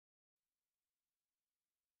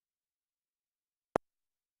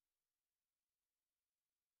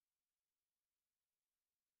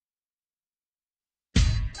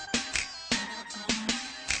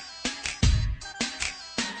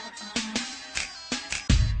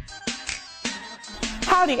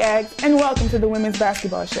Howdy Ags, and welcome to the Women's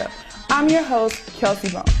Basketball Show. I'm your host,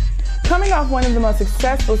 Kelsey Bone. Coming off one of the most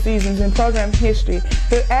successful seasons in program history,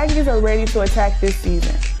 the Aggies are ready to attack this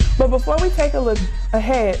season. But before we take a look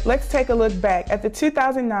ahead, let's take a look back at the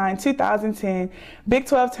 2009-2010 Big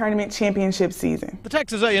 12 Tournament Championship season. The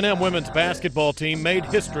Texas A&M women's basketball team made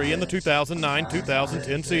history in the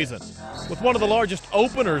 2009-2010 season. With one of the largest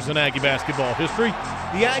openers in Aggie basketball history,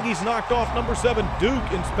 the Aggies knocked off number 7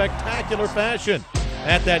 Duke in spectacular fashion.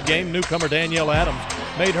 At that game, newcomer Danielle Adams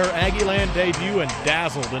made her Aggieland debut and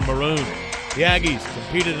dazzled in maroon. The Aggies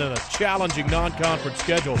competed in a challenging non-conference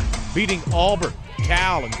schedule, beating Auburn,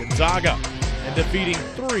 Cal, and Gonzaga, and defeating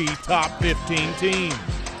 3 top 15 teams.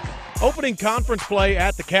 Opening conference play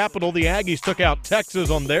at the Capitol, the Aggies took out Texas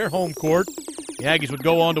on their home court. The Aggies would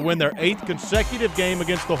go on to win their 8th consecutive game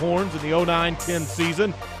against the Horns in the 09-10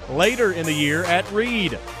 season later in the year at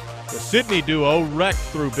Reed. The Sydney duo wrecked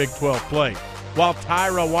through Big 12 play, while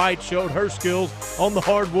Tyra White showed her skills on the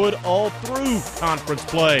hardwood all through conference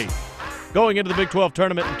play. Going into the Big 12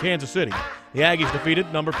 tournament in Kansas City, the Aggies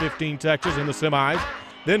defeated number 15 Texas in the semis,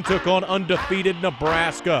 then took on undefeated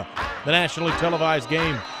Nebraska. The nationally televised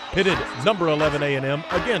game pitted number 11 A&M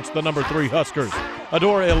against the number 3 Huskers.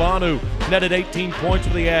 Adore Ilanu netted 18 points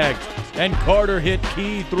for the Ags, and Carter hit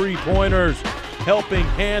key three-pointers, helping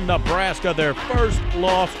hand Nebraska their first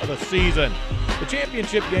loss of the season. The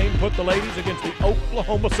championship game put the ladies against the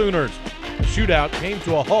Oklahoma Sooners. The shootout came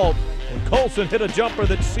to a halt when Colson hit a jumper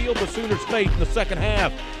that sealed the Sooners' fate in the second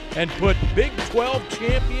half and put Big 12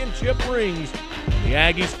 championship rings in the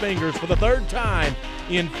Aggies' fingers for the 3rd time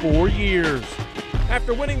in 4 years.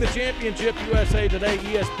 After winning the championship, USA Today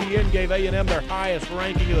ESPN gave A&M their highest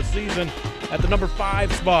ranking of the season at the number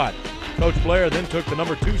 5 spot. Coach Blair then took the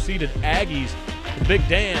number 2-seeded Aggies to the Big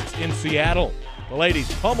Dance in Seattle. The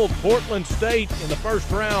ladies pummeled Portland State in the first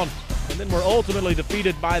round and then were ultimately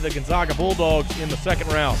defeated by the Gonzaga Bulldogs in the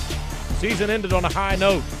second round. The season ended on a high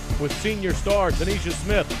note with senior star Tanisha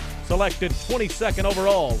Smith selected 22nd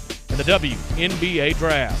overall in the WNBA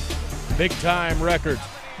draft. Big-time records,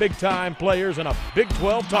 big-time players, and a Big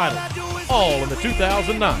 12 title, all in the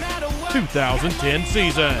 2009-2010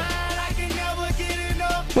 season.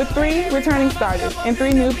 With 3 returning starters and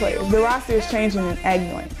 3 new players, the roster is changing in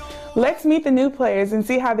Aggieland. Let's meet the new players and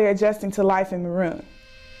see how they're adjusting to life in maroon.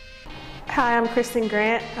 Hi, I'm Kristen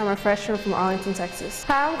Grant. I'm a freshman from Arlington, Texas.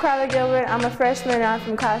 Hi, I'm Carla Gilbert. I'm a freshman and I'm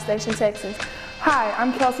from College Station, Texas. Hi,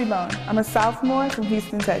 I'm Kelsey Bone. I'm a sophomore from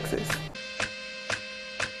Houston, Texas.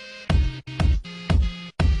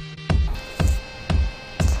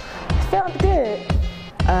 Felt good.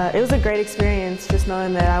 It was a great experience just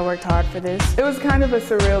knowing that I worked hard for this. It was kind of a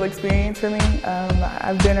surreal experience for me.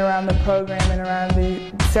 I've been around the program and around the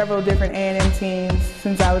several different A&M teams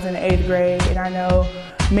since I was in the 8th grade, and I know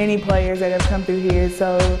many players that have come through here,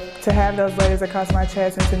 so to have those letters across my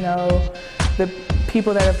chest and to know the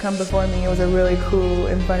people that have come before me, it was a really cool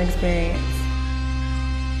and fun experience.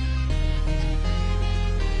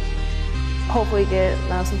 Hopefully get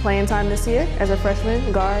some playing time this year as a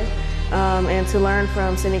freshman guard, and to learn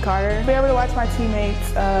from Cindy Carter. Be able to watch my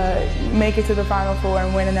teammates make it to the Final Four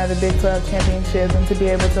and win another Big 12 championship, and to be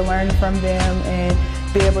able to learn from them and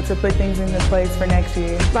be able to put things into place for next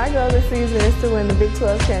year. My goal this season is to win the Big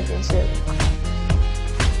 12 championship.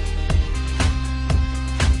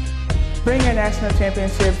 Bring a national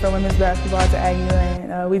championship for women's basketball to Aggieland.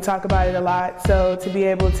 We talk about it a lot, so to be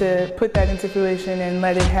able to put that into fruition and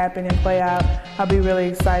let it happen and play out, I'll be really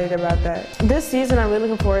excited about that. This season, I'm really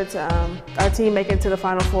looking forward to our team making it to the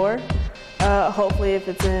Final Four. Hopefully, if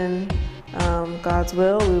it's in God's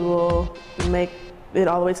will, we will make it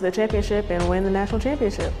all the way to the championship and win the national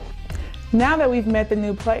championship. Now that we've met the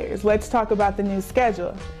new players, let's talk about the new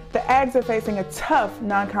schedule. The Ags are facing a tough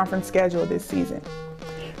non-conference schedule this season.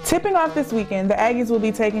 Tipping off this weekend, the Aggies will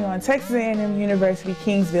be taking on Texas A&M University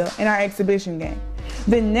Kingsville in our exhibition game.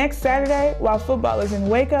 Then next Saturday, while football is in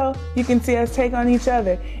Waco, you can see us take on each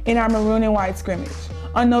other in our maroon and white scrimmage.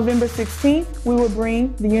 On November 16th, we will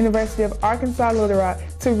bring the University of Arkansas Little Rock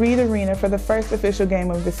to Reed Arena for the first official game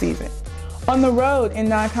of the season. On the road in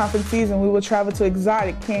non-conference season, we will travel to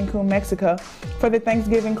exotic Cancun, Mexico for the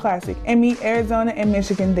Thanksgiving Classic and meet Arizona and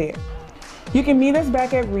Michigan there. You can meet us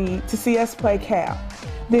back at Reed to see us play Cal.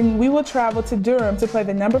 Then we will travel to Durham to play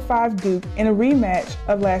the number 5 Duke in a rematch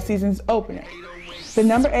of last season's opener. The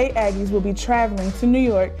number 8 Aggies will be traveling to New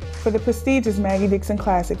York for the prestigious Maggie Dixon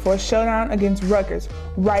Classic for a showdown against Rutgers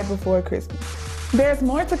right before Christmas. There's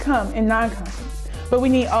more to come in non-conference, but we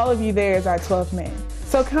need all of you there as our 12th man.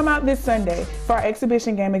 So come out this Sunday for our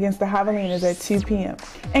exhibition game against the Javelinas at 2 p.m.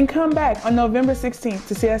 And come back on November 16th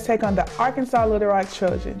to see us take on the Arkansas Little Rock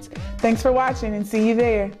Trojans. Thanks for watching and see you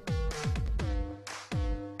there.